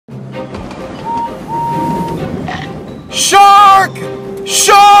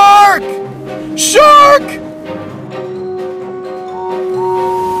Shark! Shark!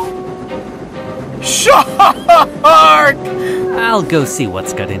 Shark! I'll go see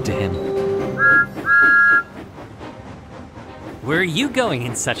what's got into him. Where are you going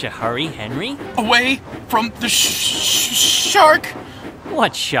in such a hurry, Henry? Away from the shark!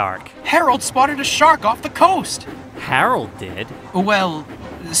 What shark? Harold spotted a shark off the coast. Harold did? Well,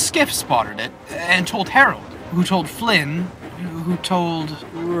 Skiff spotted it and told Harold, who told Flynn, who told...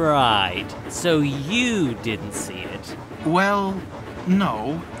 Right. So you didn't see it. Well,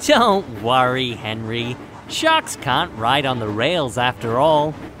 no. Don't worry, Henry. Sharks can't ride on the rails after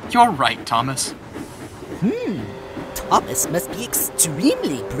all. You're right, Thomas. Thomas must be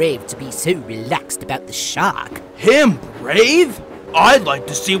extremely brave to be so relaxed about the shark. Him brave? I'd like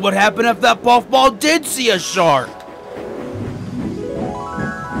to see what happened if that puffball did see a shark.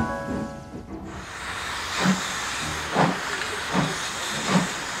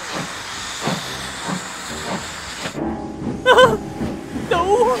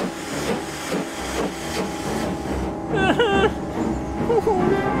 No!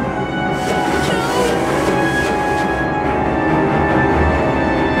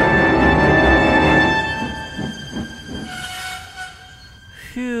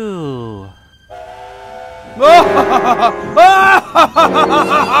 Phew.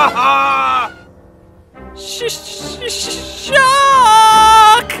 Shark!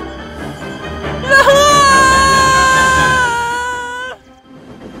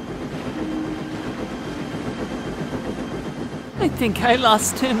 I think I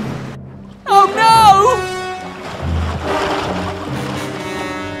lost him. Oh no!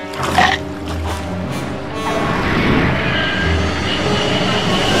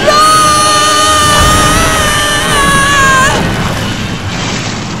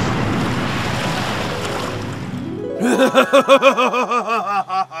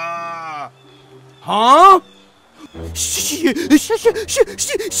 Huh?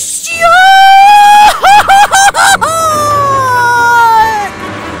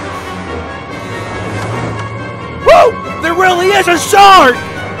 Whoa! There really is a shark!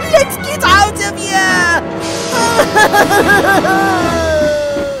 Let's get out of here!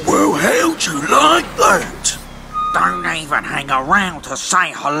 Well, how'd you like that? Don't even hang around to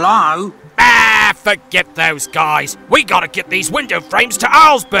say hello. Ah, forget those guys. We gotta get these window frames to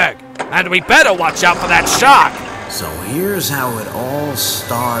Augsburg. And we better watch out for that shark. So here's how it all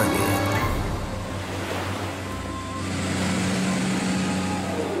started.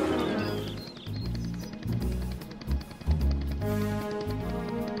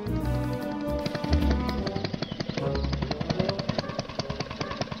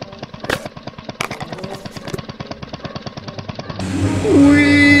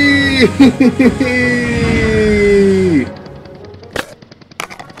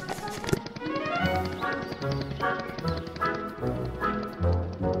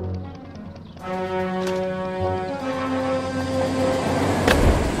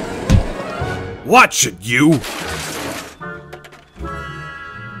 Watch it, you!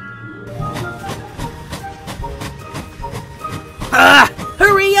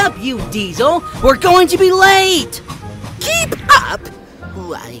 Hurry up, you diesel! We're going to be late! Keep up!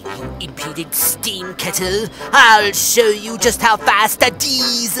 Why, you impudent steam kettle, I'll show you just how fast a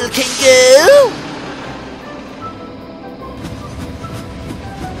diesel can go!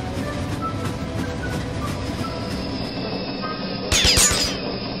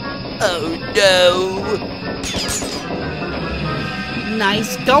 Oh no!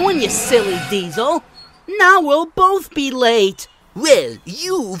 Nice going, you silly diesel! Now we'll both be late! Well,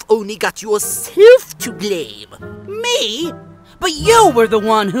 you've only got yourself to blame. Me? But you were the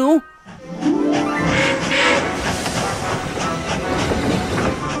one who...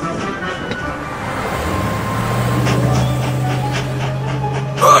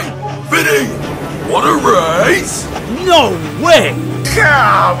 Hey, Vinnie! Want a race? No way!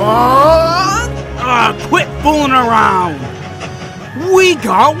 Come on! Quit fooling around! We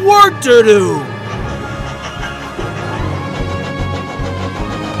got work to do!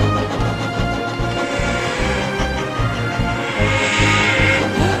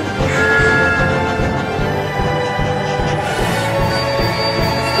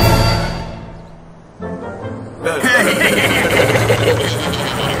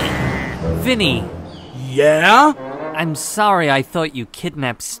 Vinnie, Yeah? I'm sorry I thought you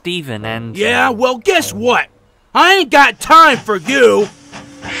kidnapped Steven and... Yeah, well, guess what? I ain't got time for you!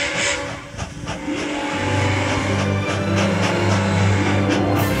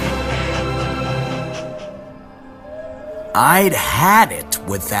 I'd had it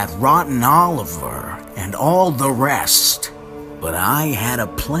with that rotten Oliver and all the rest. But I had a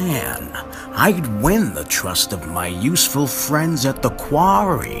plan. I'd win the trust of my useful friends at the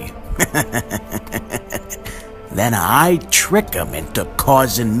quarry. Then I'd trick them into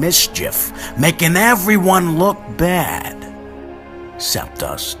causing mischief, making everyone look bad. Except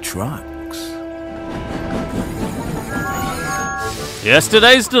us trucks.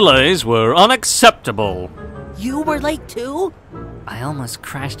 Yesterday's delays were unacceptable. You were late too? I almost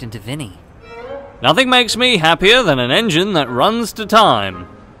crashed into Vinnie. Nothing makes me happier than an engine that runs to time.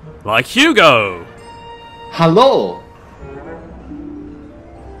 Like Hugo. Hello.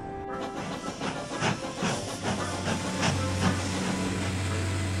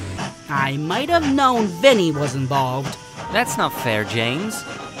 I might have known Vinnie was involved. That's not fair, James.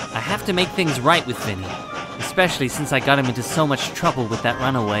 I have to make things right with Vinnie. Especially since I got him into so much trouble with that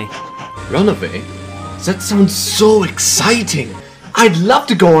runaway. Runaway? That sounds so exciting. I'd love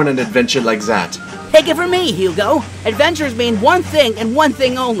to go on an adventure like that. Take it from me, Hugo. Adventures mean one thing and one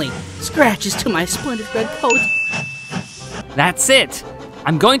thing only. Scratches to my splendid red coat. That's it.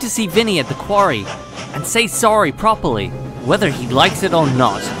 I'm going to see Vinnie at the quarry and say sorry properly, whether he likes it or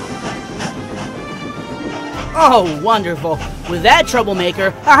not. Oh, wonderful. With that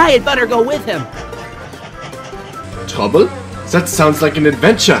troublemaker, I had better go with him. Trouble? That sounds like an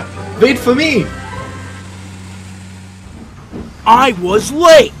adventure. Wait for me. I was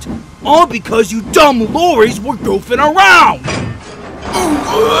late. All because you dumb lorries were goofing around.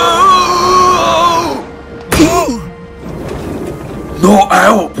 Not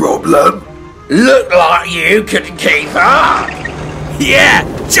our problem. Look like you can keep up. Yeah,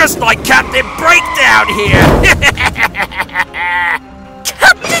 just like Captain Breakdown here!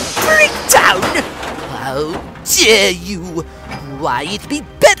 Captain Breakdown! How dare you! Why, it'd be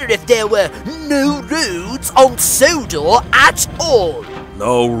better if there were no roads on Sodor at all!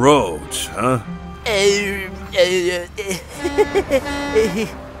 No roads, huh?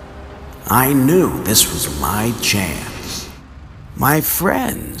 I knew this was my chance. My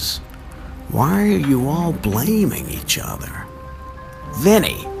friends, why are you all blaming each other?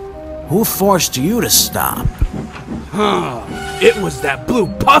 Vinnie, who forced you to stop? It was that blue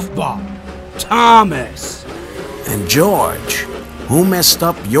puffball, Thomas. And George, who messed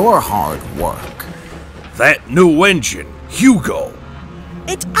up your hard work? That new engine, Hugo.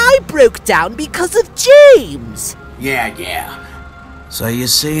 And I broke down because of James! Yeah. So you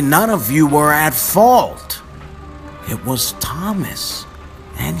see, none of you were at fault. It was Thomas,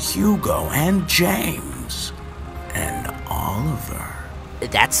 and Hugo, and James, and Oliver.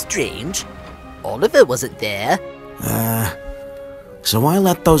 That's strange. Oliver wasn't there. So I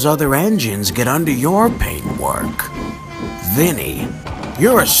let those other engines get under your paintwork. Vinnie,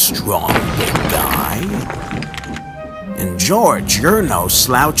 you're a strong big guy. And George, you're no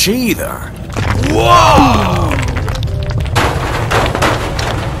slouch either. Whoa!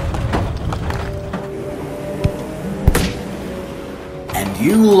 And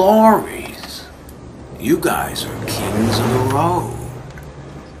you lorries, you guys are kings of the road.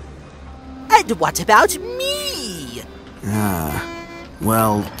 And what about me?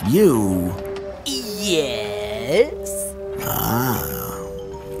 Well, you... Yes?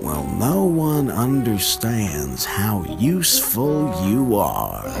 Well, no one understands how useful you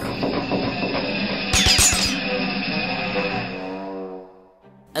are.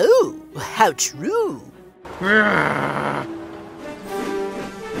 Oh, how true.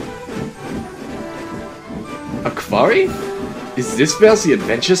 A quarry? Is this where the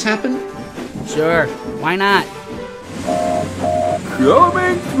adventures happen? Sure, why not?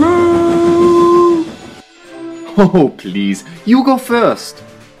 Coming through! Oh, please, you go first.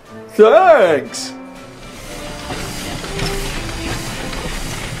 Thanks!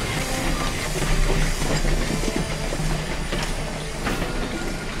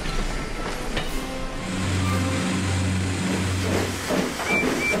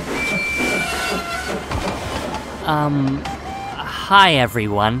 Hi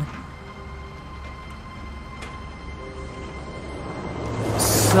everyone.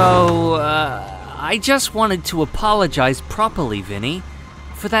 So, I just wanted to apologize properly, Vinnie,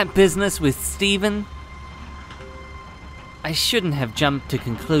 for that business with Steven. I shouldn't have jumped to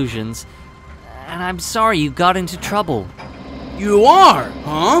conclusions, and I'm sorry you got into trouble. You are,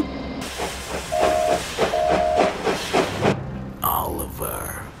 huh?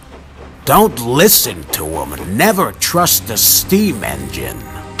 Oliver, don't listen to him and never trust a steam engine.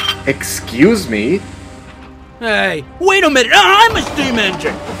 Excuse me? Hey, wait a minute, I'm a steam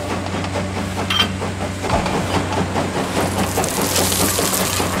engine!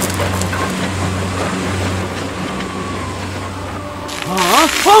 Huh?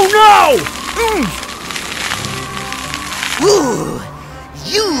 Oh no! Ooh,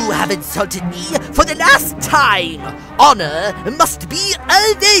 you have insulted me for the last time. Honor must be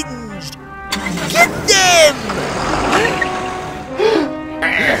avenged. Get them!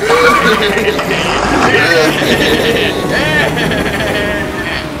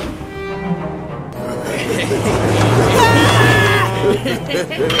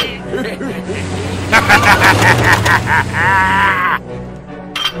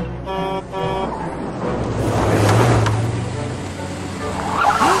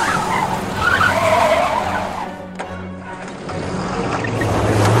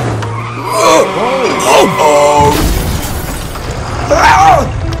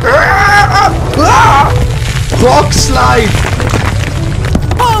 Rock slide!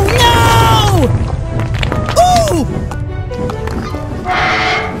 Oh no! Ooh!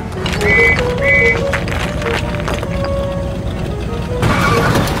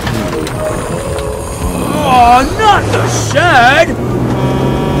 Oh, not the shed!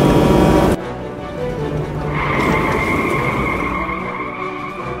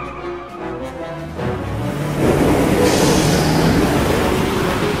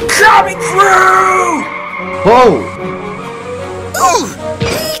 Coming through! Oh! Ooh!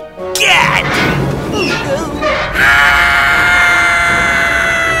 Get!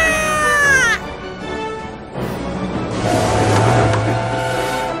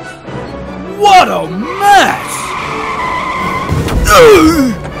 What a mess!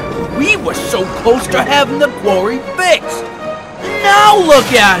 We were so close to having the quarry fixed. Now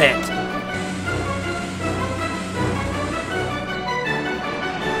look at it!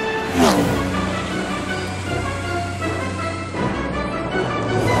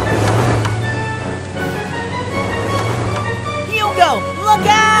 Hugo, look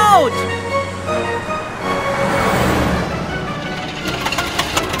out!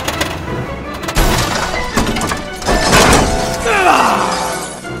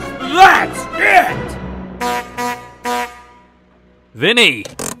 That's it! Vinnie,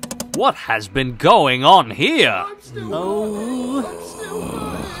 what has been going on here?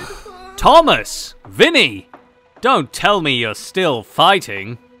 Thomas! Vinnie! Don't tell me you're still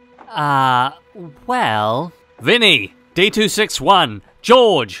fighting. Well... Vinnie, D261,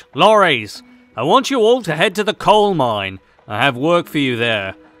 George, Lorries, I want you all to head to the coal mine. I have work for you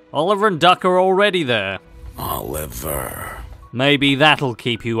there. Oliver and Duck are already there. Oliver. Maybe that'll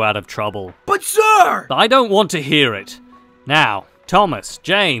keep you out of trouble. But sir! I don't want to hear it. Now, Thomas,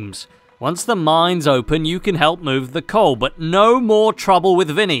 James, once the mine's open, you can help move the coal, but no more trouble with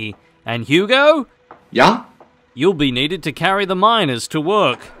Vinnie. And Hugo? Yeah? You'll be needed to carry the miners to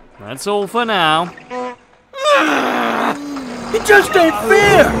work. That's all for now. It just ain't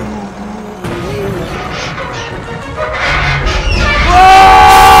fair!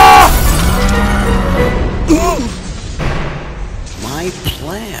 My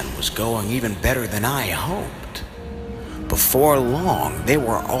plan was going even better than I hoped. Before long, they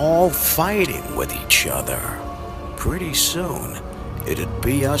were all fighting with each other. Pretty soon, it'd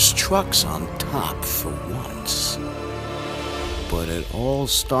be us trucks on top for once. But it all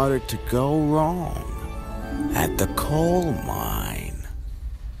started to go wrong at the coal mine.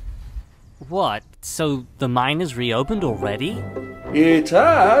 What? So the mine is reopened already? It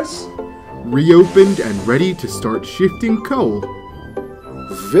has. Reopened and ready to start shifting coal.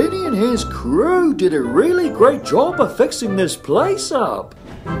 Vinnie and his crew did a really great job of fixing this place up.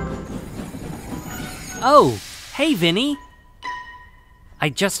 Oh, hey Vinnie. I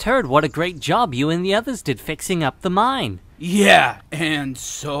just heard what a great job you and the others did fixing up the mine. Yeah, and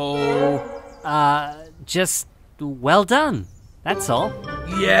so... Just well done. That's all.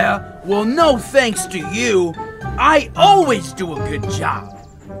 Yeah, well, no thanks to you. I always do a good job.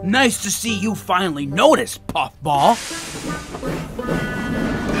 Nice to see you finally notice, Puffball.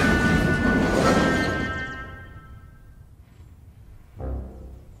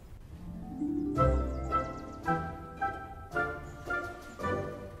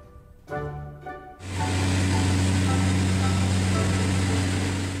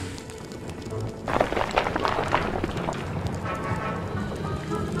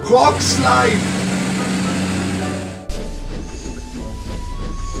 Rock slide!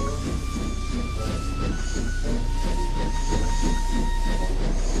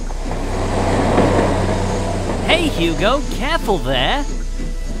 Hey Hugo, careful there.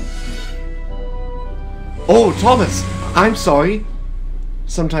 Oh, Thomas, I'm sorry.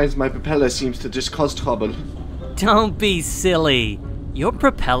 Sometimes my propeller seems to just cause trouble. Don't be silly. Your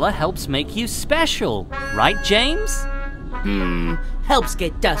propeller helps make you special, right, James? Helps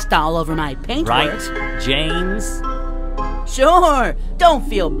get dust all over my paintwork. Right, James? Sure. Don't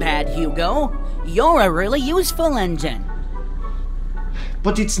feel bad, Hugo. You're a really useful engine.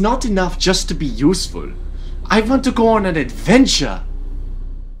 but it's not enough just to be useful. I want to go on an adventure.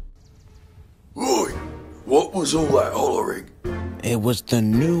 Oi, what was all that hollering? It was the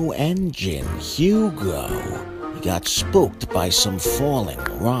new engine, Hugo. He got spooked by some falling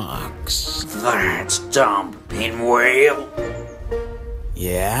rocks. That's dumb, Pinwheel.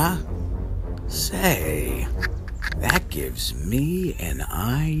 Yeah? Say, that gives me an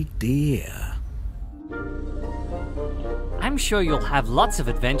idea. I'm sure you'll have lots of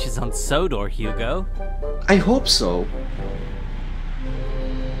adventures on Sodor, Hugo. I hope so.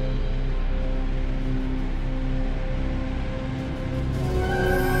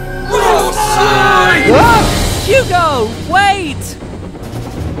 Hugo, wait!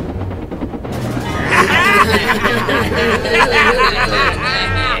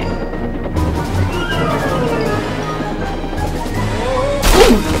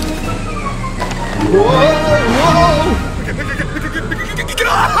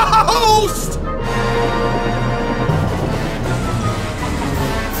 Ghost!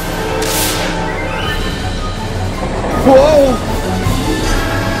 Whoa!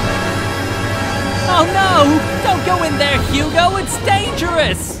 Oh no! Don't go in there, Hugo! It's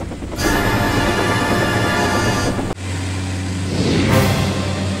dangerous!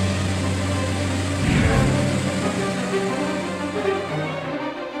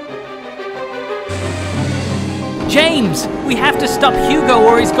 James! We have to stop Hugo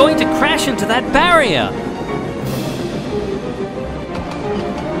or he's going to crash into that barrier!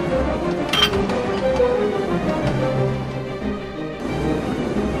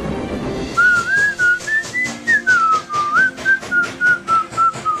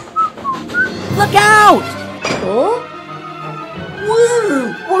 Look out! Huh?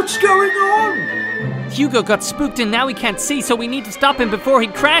 Whoa! What's going on? Hugo got spooked and now he can't see, so we need to stop him before he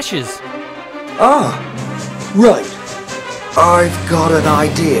crashes. Ah, right. I've got an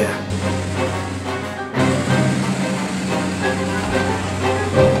idea.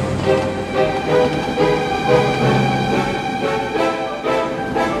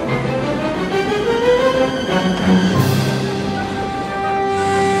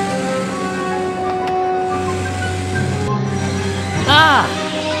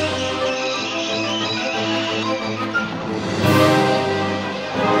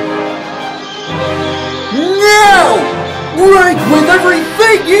 Break with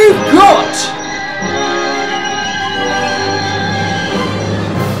everything you've got!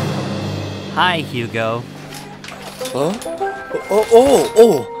 Hi, Hugo. Huh?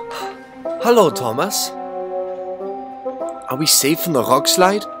 Oh. Hello, Thomas. Are we safe from the rock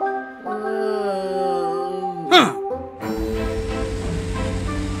slide?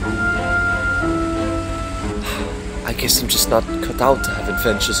 I guess I'm just not cut out to have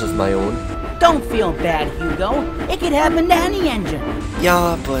adventures of my own. Don't feel bad, Hugo. It could happen to any engine.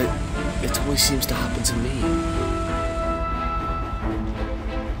 Yeah, but it always seems to happen to me.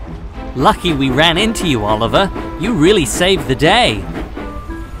 Lucky we ran into you, Oliver. You really saved the day.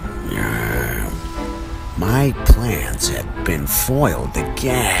 My plans had been foiled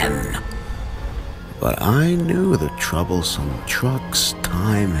again. But I knew the troublesome truck's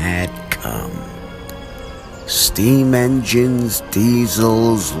time had come. Steam engines,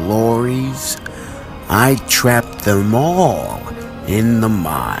 diesels, lorries, I trapped them all in the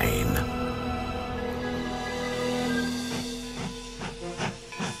mine.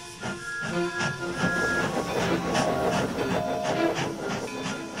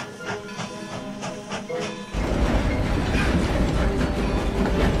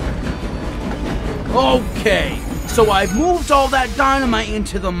 Okay, so I've moved all that dynamite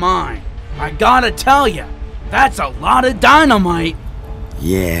into the mine. I gotta tell ya, that's a lot of dynamite.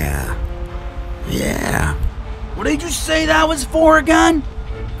 Yeah. What did you say that was for again?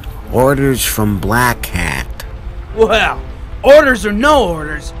 Orders from Black Hat. Well, orders or no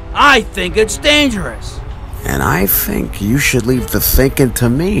orders, I think it's dangerous. And I think you should leave the thinking to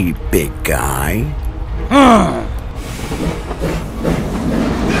me, big guy.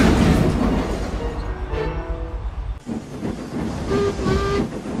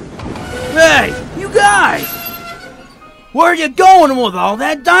 Hey, you guys! Where are you going with all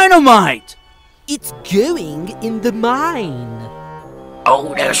that dynamite? It's going in the mine.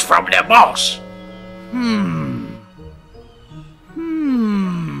 Orders from the boss.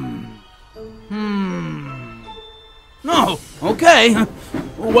 Oh, okay.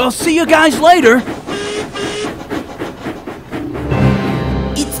 Well, see you guys later.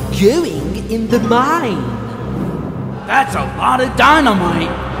 It's going in the mine. That's a lot of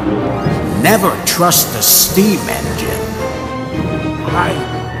dynamite. Never trust a steam engine.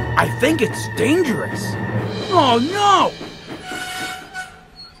 I think it's dangerous. Oh no!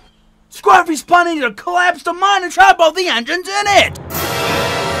 Scruffy's planning to collapse the mine and trap all the engines in it!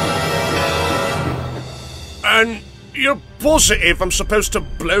 And you're positive I'm supposed to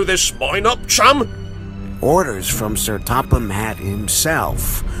blow this mine up, chum? Orders from Sir Topham Hatt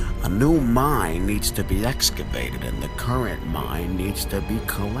himself. A new mine needs to be excavated, and the current mine needs to be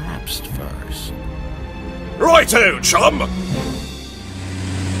collapsed first. Righto, chum!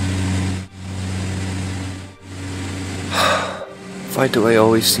 Why do I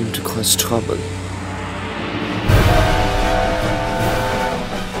always seem to cause trouble?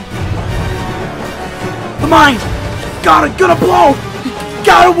 The mine! Gonna blow!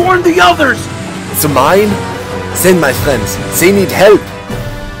 Gotta warn the others! It's a mine? Send my friends. They need help.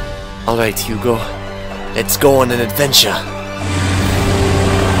 Alright, Hugo. Let's go on an adventure.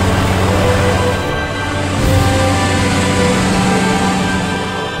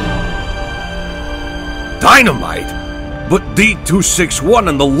 Dynamite? But D-261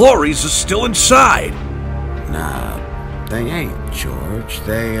 and the lorries are still inside. Nah, they ain't, George.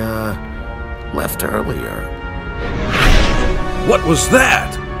 They, left earlier. What was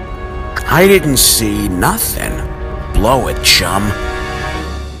that? I didn't see nothing. Blow it, chum.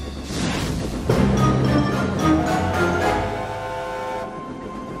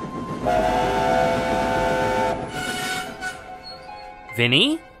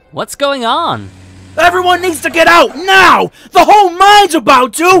 Vinnie? What's going on? Everyone needs to get out, now! The whole mine's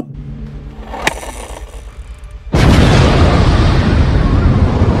about to!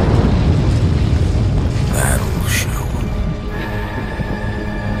 That'll show 'em.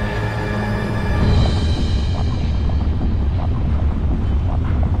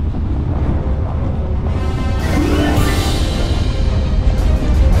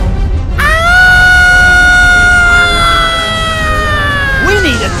 We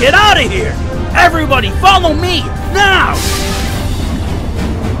need to get out of here! Everybody follow me, now!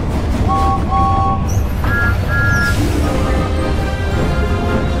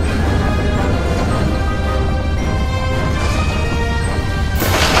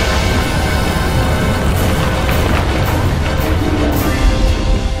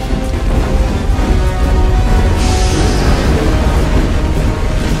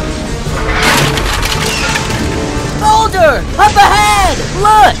 Boulder! Up ahead!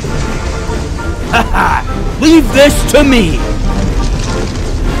 Look! Haha! Leave this to me!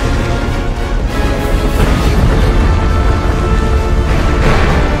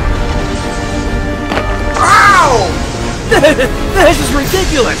 Ow! This is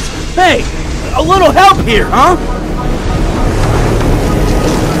ridiculous! Hey, a little help here, huh?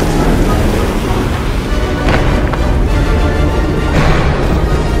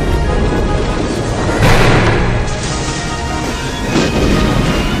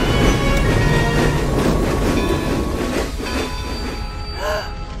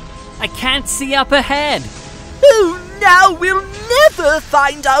 I can't see up ahead. Oh, now we'll never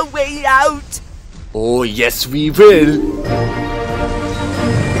find our way out. Oh, yes, we will.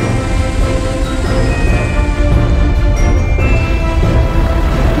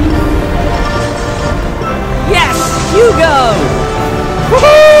 Yes, Hugo!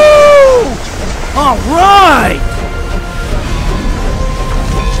 Woohoo! All right!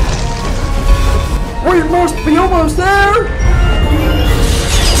 We must be almost there!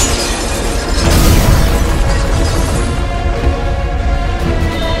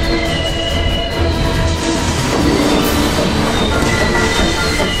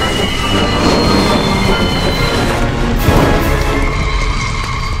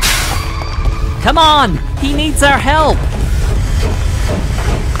 Come on! He needs our help!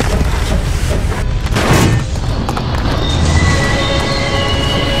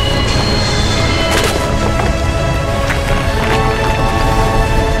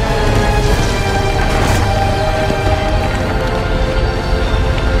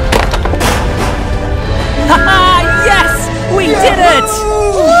 Haha! Yes! We did it!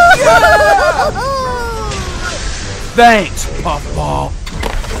 Thanks, Puffball.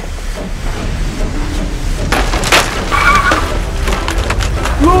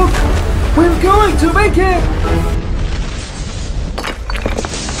 Look! We're going to make it!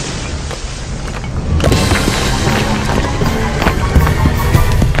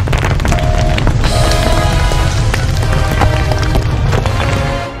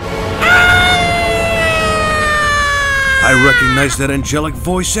 I recognize that angelic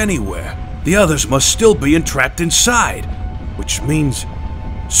voice anywhere. The others must still be entrapped inside, which means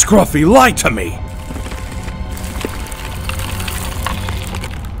Scruffy lied to me.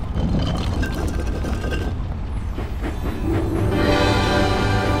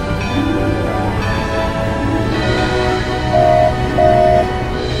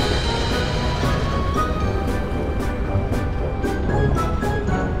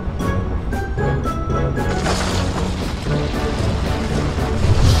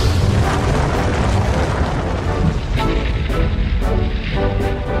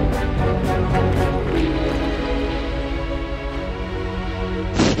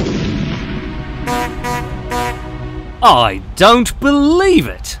 I don't believe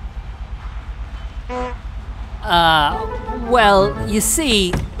it. Well, you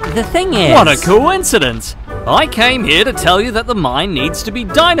see, the thing is... What a coincidence! I came here to tell you that the mine needs to be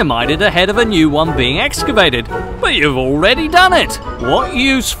dynamited ahead of a new one being excavated, but you've already done it! What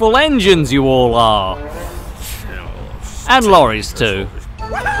useful engines you all are! And lorries too.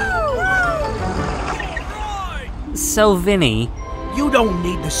 So, Vinnie... You don't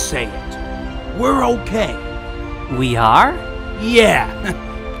need to say it. We're okay. We are? Yeah,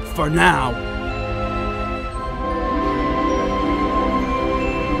 for now.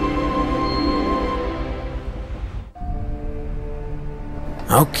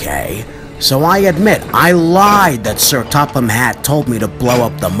 Okay, so I admit I lied that Sir Topham Hatt told me to blow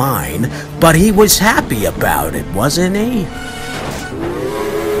up the mine, but he was happy about it, wasn't he?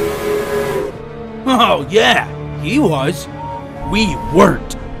 Oh, yeah, he was. We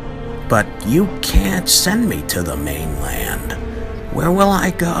weren't. But you can't send me to the mainland. Where will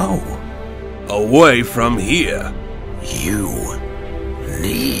I go? Away from here. You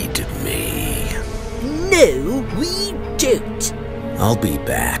need me. No, we don't. I'll be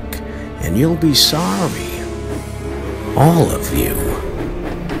back, and you'll be sorry. All of you.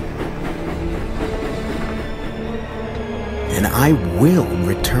 And I will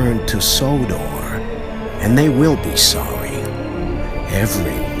return to Sodor, and they will be sorry.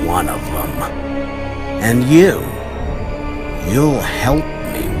 Every one of them. And you'll help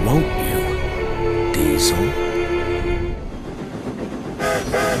me, won't you, Diesel?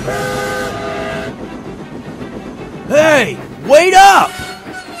 Hey, wait up!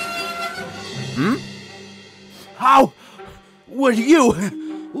 How would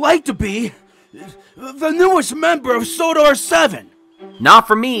you like to be the newest member of Sodor Seven? Not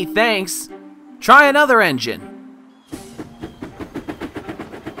for me, thanks. Try another engine.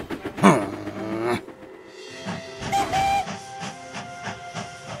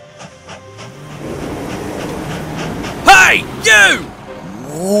 Hey, you!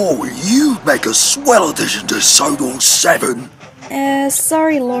 Oh, you make a swell addition to Sodor 7.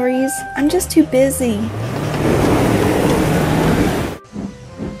 Sorry, lorries. I'm just too busy.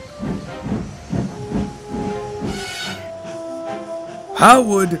 How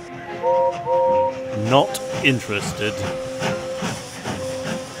would... Not interested.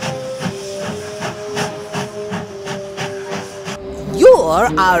 You're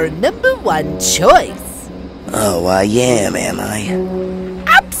our #1 choice. Oh, I am I?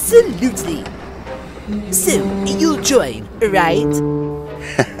 Absolutely. So, you'll join, right?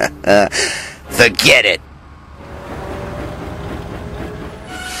 Forget it.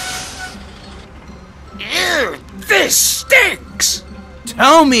 Ew, this stinks!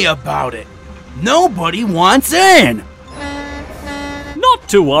 Tell me about it. Nobody wants in. Not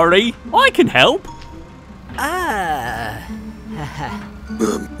to worry, I can help.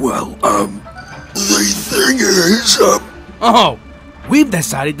 The thing is, Oh, we've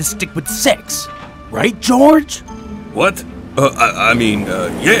decided to stick with 6. Right, George? What? I mean,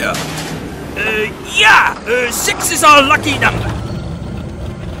 yeah. Yeah, 6 is our lucky number.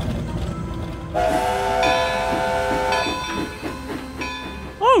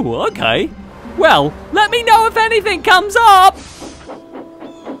 Oh, okay. Well, let me know if anything comes up.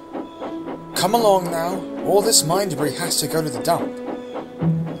 Come along now. All this mine debris has to go to the dump.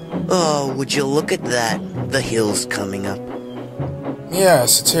 Oh, would you look at that? The hill's coming up.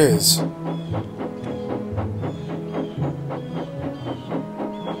 Yes, it is.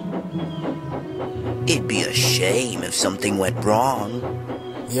 It'd be a shame if something went wrong.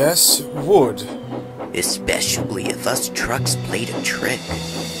 Yes, it would. Especially if us trucks played a trick.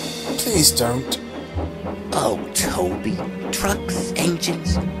 Please don't. Oh, Toby. Trucks,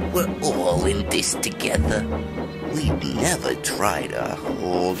 engines, we're all in this together. We'd never try to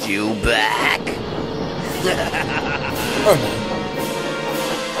hold you back. Oh no.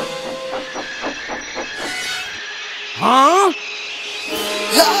 Huh?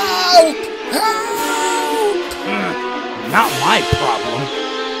 Help! Help! Not my problem.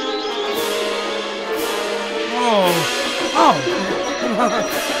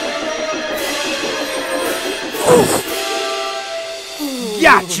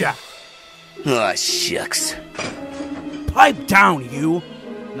 Gotcha! Aw, shucks. Pipe down, you.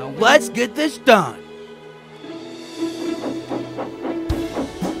 Now let's get this done.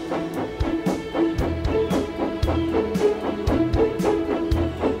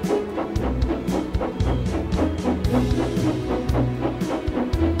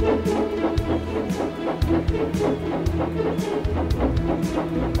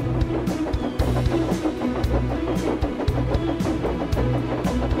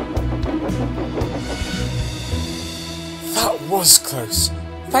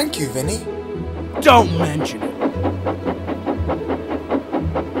 Thank you, Vinnie. Don't mention it.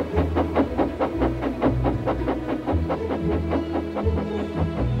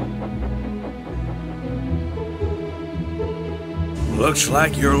 Looks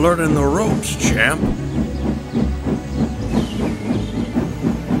like you're learning the ropes, champ.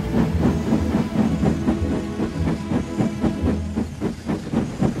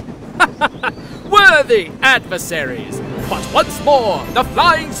 Worthy adversaries! But once more, the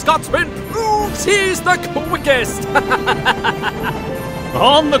Flying Scotsman proves he's the quickest!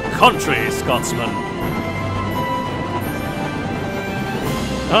 On the contrary, Scotsman.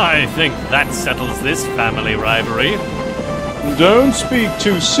 I think that settles this family rivalry. Don't speak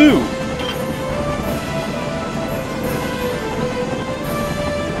too soon.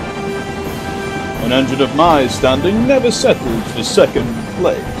 An engine of my standing never settles for second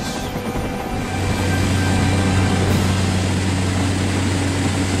place.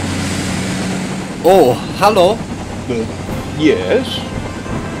 Oh, hello. Yes?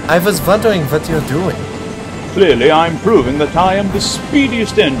 I was wondering what you're doing. Clearly I'm proving that I am the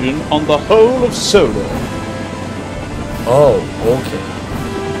speediest engine on the whole of Sodor. Oh, okay.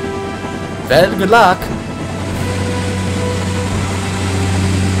 Well, good luck.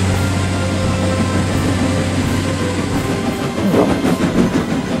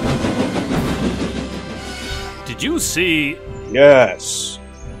 Did you see? Yes.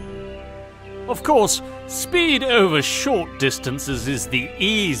 Of course, speed over short distances is the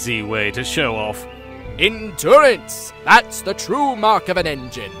easy way to show off. Endurance! That's the true mark of an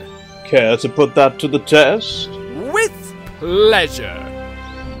engine. Care to put that to the test? With pleasure.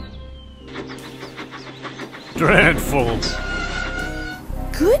 Dreadful.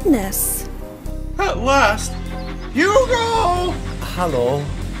 Goodness. At last! Hugo! Hello.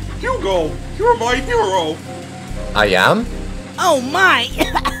 Hugo, you're my hero! I am? Oh my!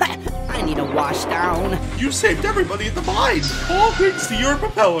 I need a wash down. You saved everybody at the mine! All thanks to your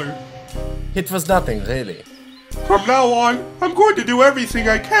propeller! It was nothing, really. From now on, I'm going to do everything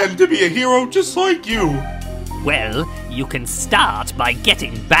I can to be a hero just like you! Well, you can start by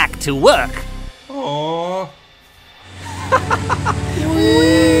getting back to work. Aww.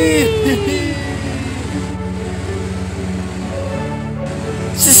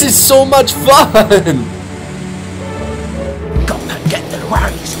 This is so much fun! Gonna get the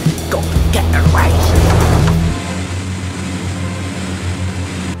raise! Gonna get the raise!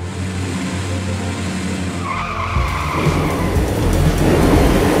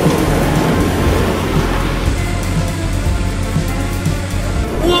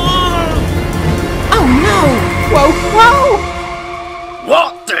 Oh no! Whoa, whoa!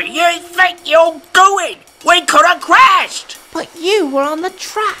 What do you think you're doing? We could have crashed! But you were on the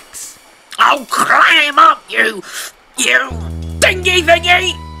tracks. Oh, climb up, you dingy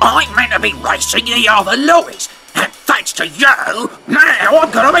thingy! I'm meant to be racing the other lorries, and thanks to you, now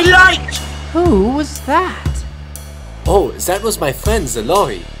I'm gonna be late! Who was that? Oh, that was my friend, the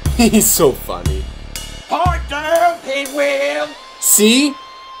lorry. He's so funny. Pipe down, Pinwheel! See?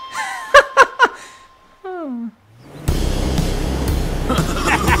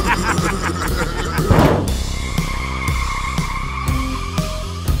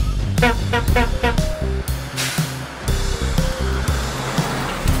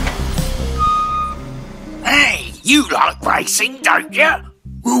 Hey, you like racing, don't you?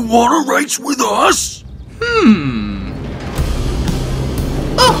 You wanna race with us?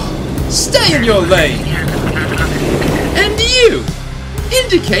 Oh, stay in your lane. And you,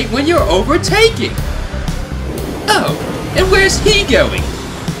 indicate when you're overtaking. Oh, and where's he going?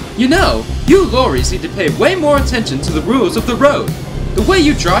 You know, you lorries need to pay way more attention to the rules of the road. The way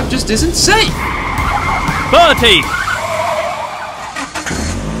you drive just isn't safe. Bertie!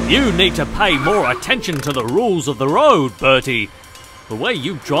 You need to pay more attention to the rules of the road, Bertie. The way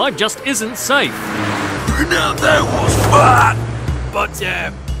you drive just isn't safe. Now that was fun! But,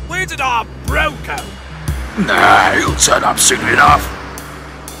 where did our bro go? Nah, he'll turn up soon enough.